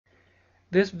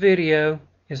This video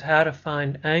is how to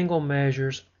find angle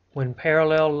measures when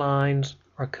parallel lines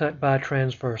are cut by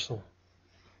transversal.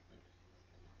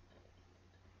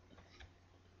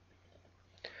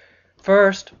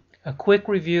 First, a quick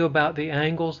review about the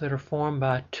angles that are formed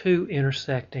by two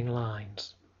intersecting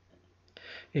lines.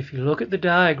 If you look at the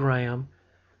diagram,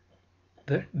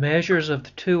 the measures of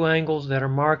the two angles that are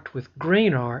marked with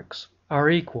green arcs are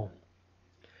equal.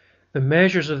 The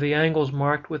measures of the angles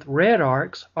marked with red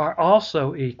arcs are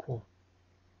also equal.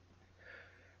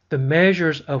 The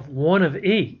measures of one of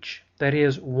each, that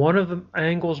is, one of the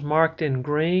angles marked in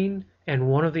green and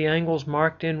one of the angles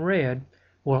marked in red,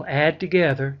 will add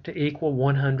together to equal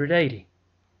 180.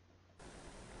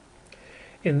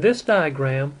 In this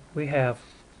diagram, we have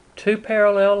two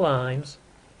parallel lines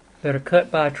that are cut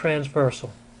by two.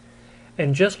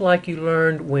 And just like you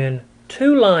learned when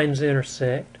two lines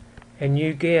intersect and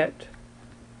you get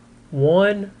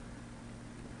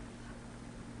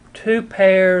two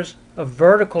pairs of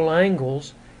vertical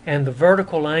angles and the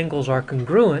vertical angles are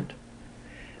congruent,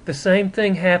 the same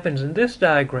thing happens in this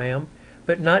diagram,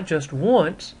 but not just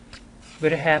once,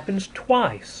 but it happens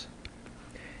twice.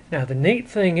 Now the neat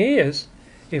thing is,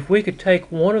 if we could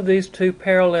take one of these two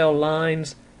parallel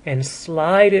lines and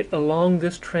slide it along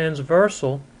this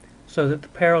transversal so that the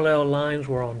parallel lines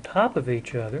were on top of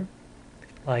each other,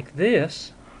 like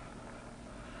this,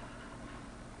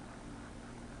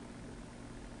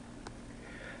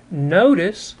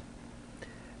 notice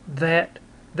that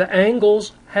the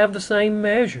angles have the same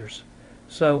measures.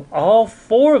 So all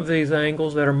four of these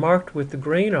angles that are marked with the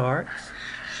green arcs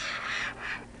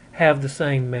have the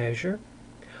same measure.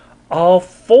 All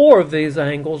four of these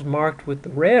angles marked with the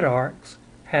red arcs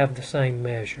have the same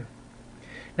measure.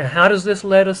 Now, how does this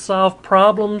let us solve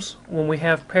problems when we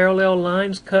have parallel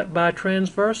lines cut by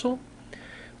transversal?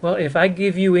 Well, if I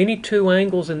give you any two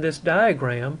angles in this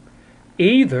diagram,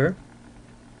 either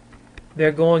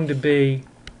they're going to be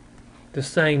the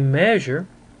same measure,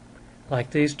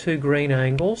 like these two green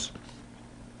angles,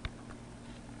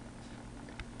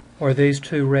 or these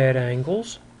two red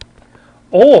angles,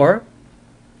 or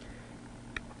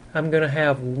I'm going to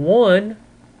have one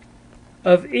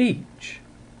of each,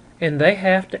 and they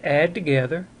have to add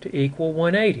together to equal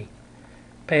 180.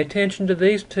 Pay attention to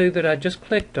these two that I just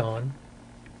clicked on.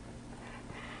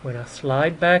 When I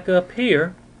slide back up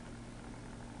here,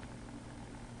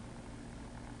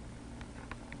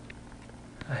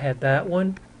 I had that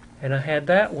one and I had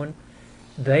that one.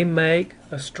 They make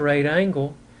a straight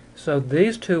angle, so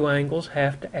these two angles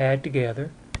have to add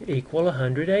together to equal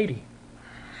 180.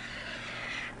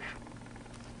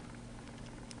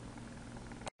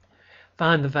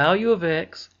 Find the value of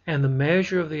x and the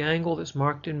measure of the angle that's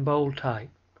marked in bold type.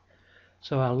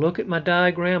 So I look at my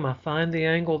diagram, I find the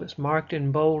angle that's marked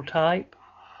in bold type.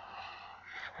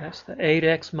 That's the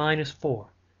 8x minus 4.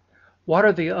 What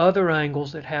are the other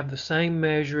angles that have the same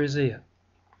measure as it?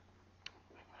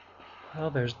 Well,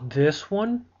 there's this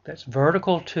one that's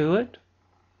vertical to it.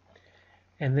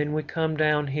 And then we come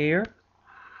down here,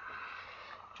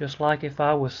 just like if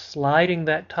I was sliding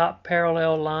that top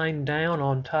parallel line down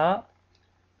on top.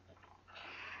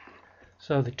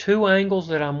 So the two angles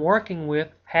that I'm working with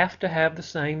have to have the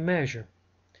same measure.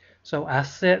 So I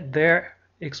set their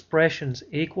expressions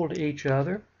equal to each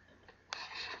other.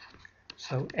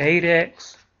 So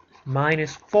 8x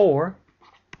minus 4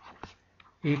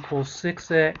 equals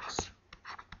 6x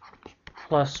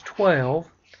plus 12,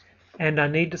 and I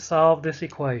need to solve this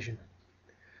equation.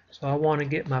 So I want to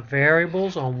get my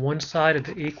variables on one side of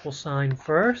the equal sign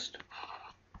first.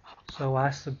 So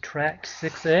I subtract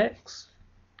 6x.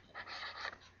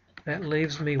 That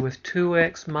leaves me with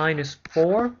 2x minus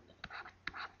 4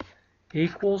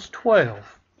 equals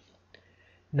 12.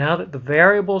 Now that the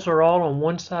variables are all on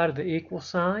one side of the equal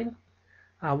sign,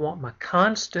 I want my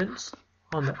constants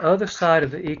on the other side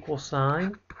of the equal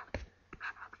sign.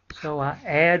 So I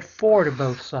add 4 to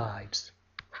both sides.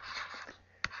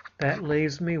 That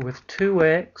leaves me with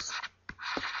 2x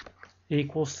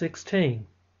equals 16.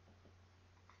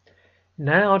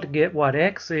 Now to get what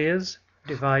x is,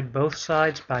 divide both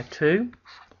sides by 2,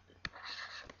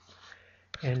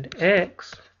 and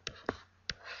x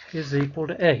is equal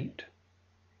to 8.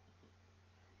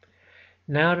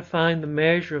 Now to find the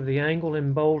measure of the angle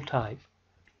in bold type.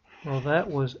 Well, that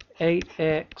was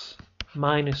 8x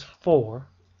minus 4,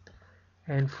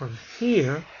 and from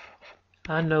here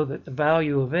I know that the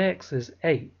value of x is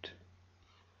 8.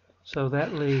 So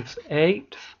that leaves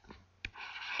 8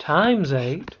 times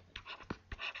 8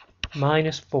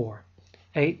 minus 4.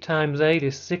 8 times 8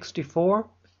 is 64.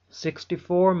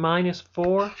 64 minus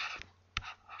 4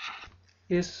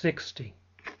 is 60.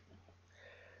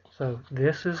 So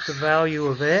this is the value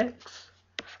of x.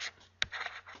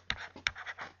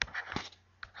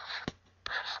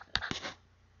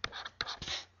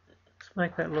 Let's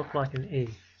make that look like an E.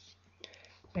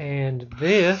 And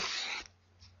this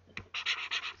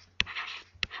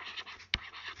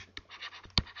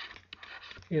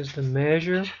is the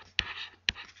measure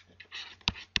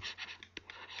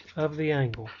of the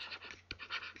angle.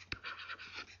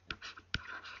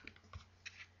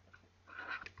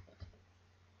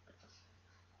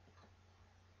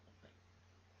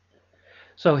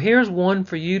 So here's one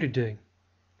for you to do.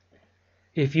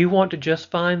 If you want to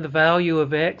just find the value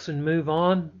of x and move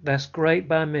on, that's great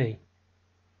by me.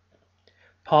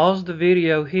 Pause the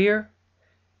video here,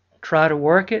 try to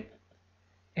work it,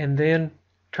 and then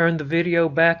turn the video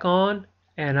back on,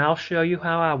 and I'll show you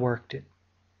how I worked it.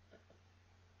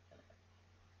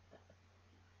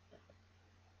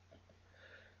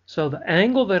 So the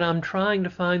angle that I'm trying to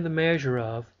find the measure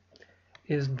of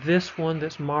is this one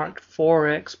that's marked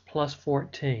 4x plus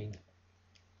 14.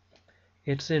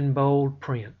 It's in bold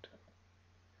print.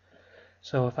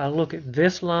 So if I look at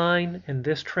this line and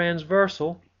this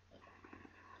transversal,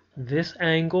 this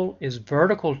angle is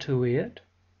vertical to it,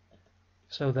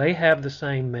 so they have the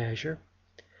same measure.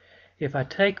 If I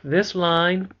take this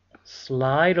line,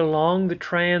 slide along the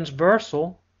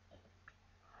transversal,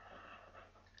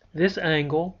 this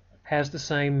angle has the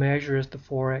same measure as the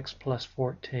 4x plus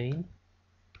 14,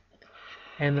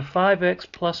 and the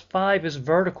 5x plus 5 is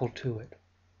vertical to it.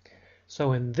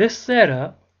 So in this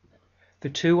setup, the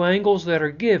two angles that are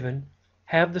given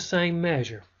have the same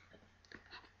measure.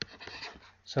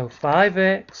 So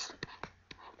 5x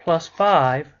plus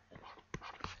 5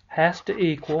 has to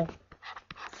equal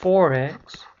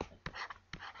 4x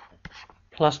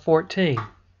plus 14.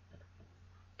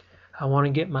 I want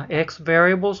to get my x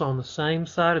variables on the same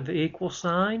side of the equal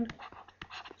sign,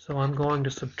 so I'm going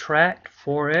to subtract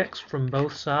 4x from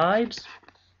both sides.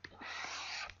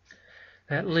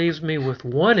 That leaves me with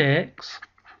 1x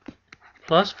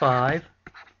plus 5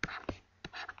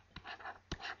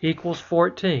 equals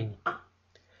 14.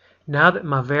 Now that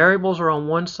my variables are on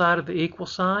one side of the equal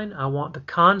sign, I want the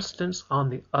constants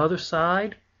on the other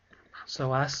side,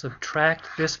 so I subtract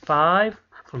this 5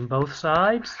 from both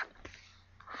sides.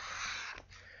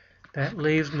 That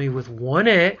leaves me with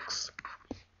 1x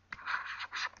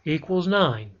equals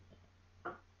 9.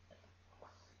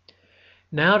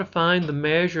 Now to find the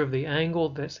measure of the angle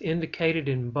that's indicated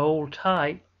in bold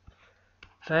type,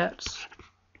 that's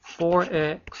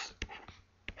 4x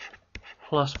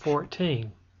plus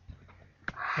 14.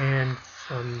 And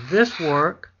from this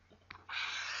work,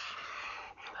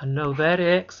 I know that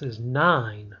x is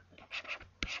 9.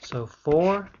 So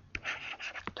 4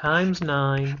 times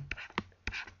 9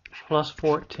 plus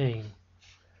 14.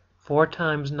 4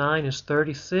 times 9 is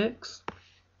 36.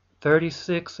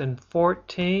 36 and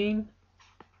 14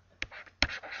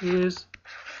 is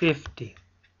 50.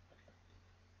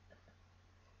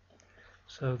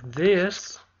 So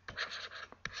this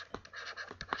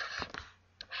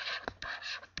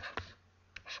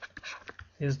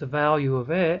is the value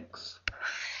of x,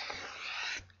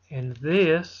 and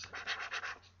this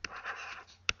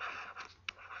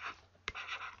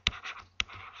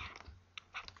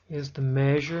is the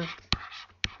measure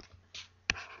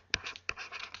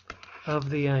of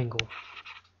the angle.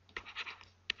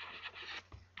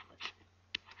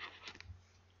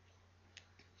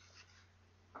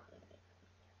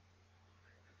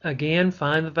 Again,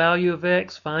 find the value of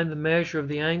x, find the measure of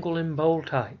the angle in bold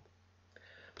type.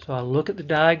 So I look at the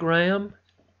diagram.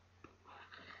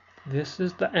 This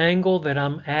is the angle that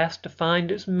I'm asked to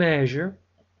find its measure.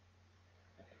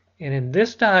 And in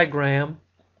this diagram,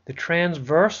 the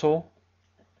transversal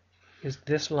is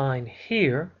this line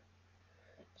here.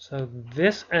 So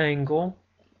this angle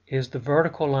is the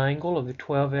vertical angle of the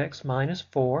 12x minus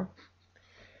 4.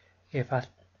 If I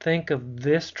think of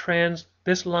this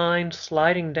line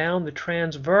sliding down the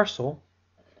transversal,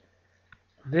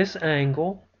 this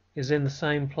angle is in the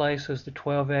same place as the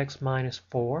 12x minus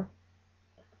 4.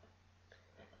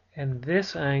 And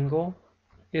this angle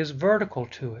is vertical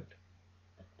to it.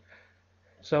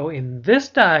 So in this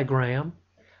diagram,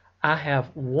 I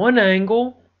have one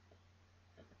angle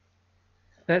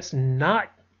that's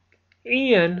not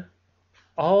in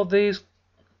all these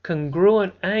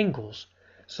congruent angles.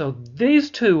 So these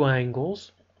two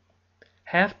angles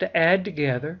have to add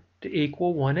together to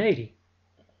equal 180.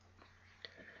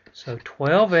 So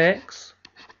 12x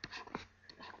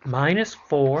minus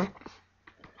 4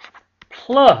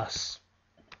 plus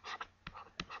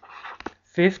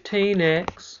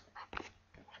 15x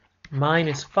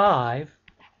minus 5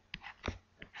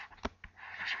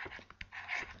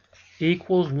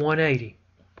 equals 180.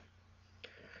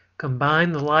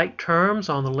 Combine the like terms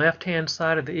on the left-hand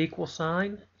side of the equal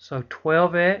sign. So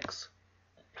 12x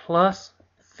plus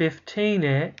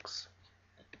 15x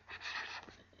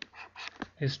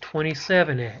is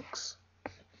 27x.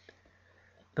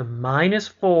 The minus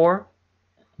 4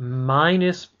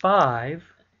 minus 5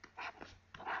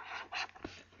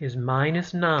 is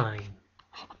minus 9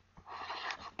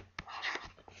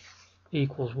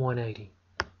 equals 180.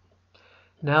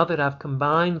 Now that I've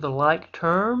combined the like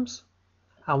terms,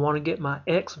 I want to get my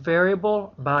x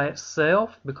variable by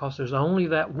itself because there's only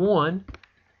that one.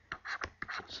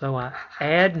 So I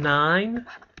add 9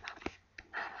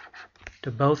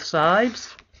 to both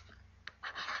sides.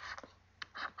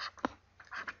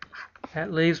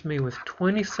 That leaves me with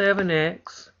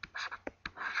 27x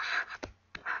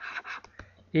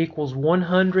equals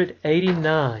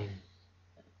 189.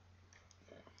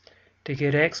 To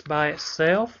get x by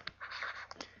itself,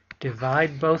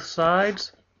 divide both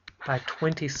sides by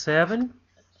 27,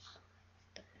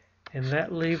 and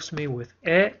that leaves me with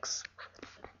x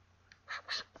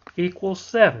equals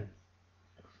 7.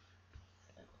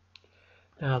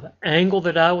 Now the angle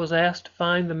that I was asked to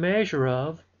find the measure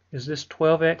of is this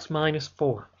 12x minus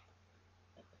 4.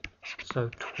 So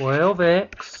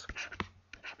 12x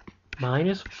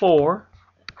minus 4,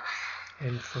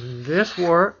 and from this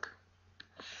work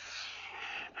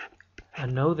I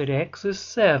know that x is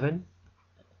 7,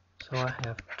 so I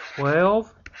have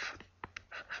 12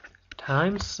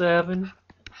 times 7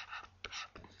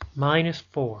 minus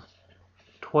 4.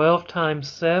 12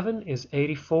 times 7 is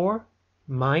 84,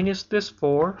 minus this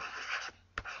 4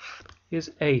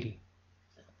 is 80.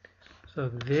 So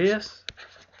this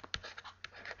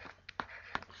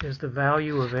is the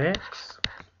value of x,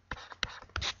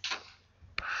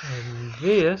 and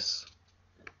this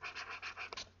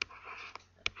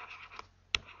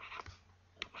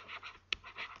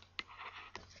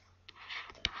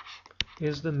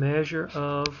is the measure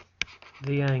of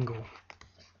the angle.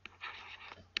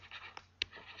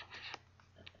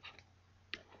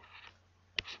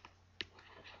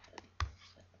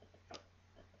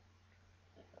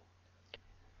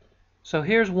 So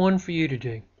here's one for you to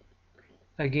do.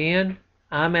 Again,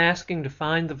 I'm asking to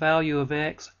find the value of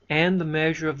x and the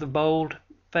measure of the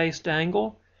bold-faced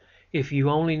angle. If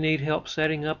you only need help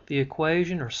setting up the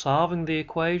equation or solving the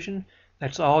equation,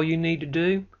 that's all you need to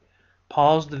do.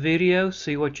 Pause the video,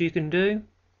 see what you can do,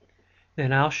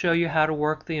 then I'll show you how to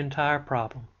work the entire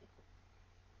problem.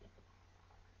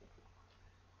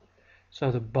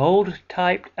 So the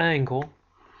bold-typed angle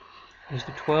is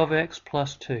the 12x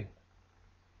plus 2.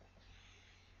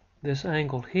 This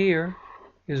angle here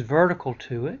is vertical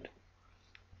to it.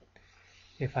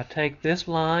 If I take this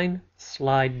line,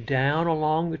 slide down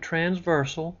along the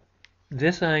transversal,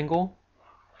 this angle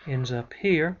ends up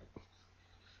here.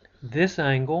 This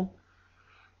angle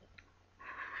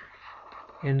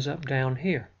ends up down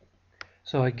here.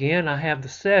 So again, I have the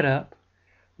setup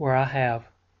where I have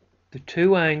the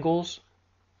two angles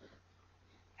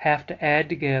have to add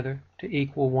together to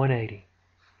equal 180.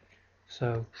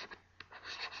 So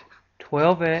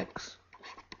 12x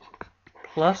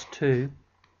plus 2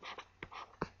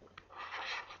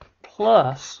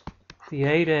 plus the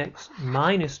 8x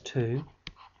minus 2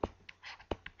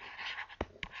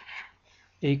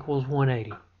 equals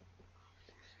 180.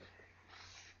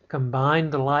 Combine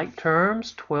the like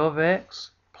terms.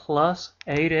 12x plus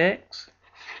 8x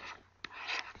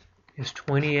is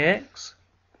 20x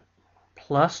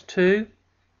plus 2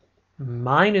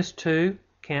 minus 2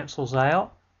 cancels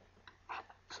out.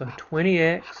 So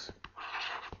 20x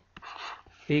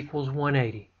equals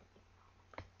 180.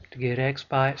 To get x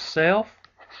by itself,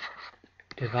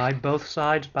 divide both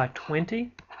sides by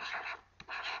 20,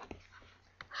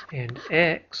 and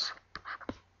x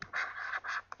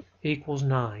equals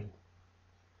 9.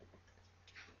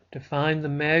 To find the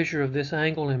measure of this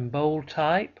angle in bold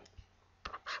type,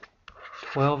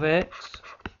 12x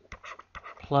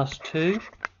plus 2,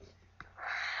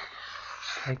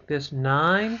 take this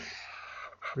 9,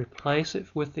 replace it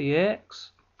with the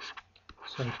x,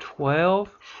 so 12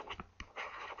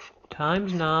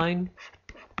 times 9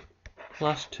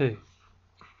 plus 2.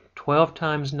 12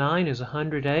 times 9 is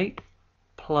 108,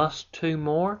 plus 2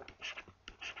 more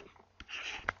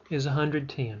is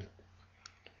 110.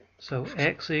 So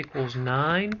x equals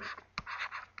 9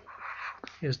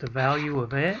 is the value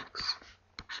of x,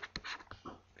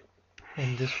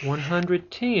 and this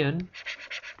 110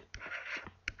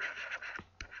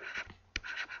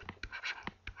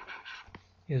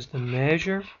 is the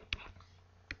measure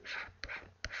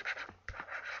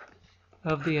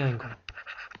of the angle.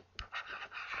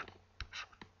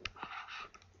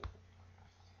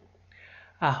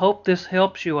 I hope this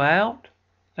helps you out.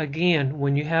 Again,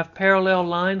 when you have parallel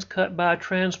lines cut by a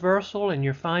transversal and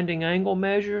you're finding angle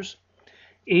measures,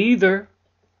 either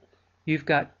you've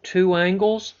got two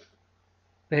angles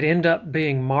that end up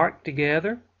being marked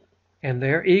together and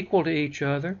they're equal to each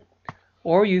other,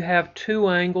 or you have two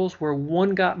angles where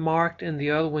one got marked and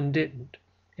the other one didn't,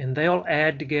 and they'll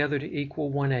add together to equal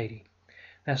 180.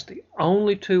 That's the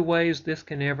only two ways this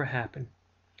can ever happen.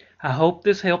 I hope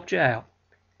this helped you out.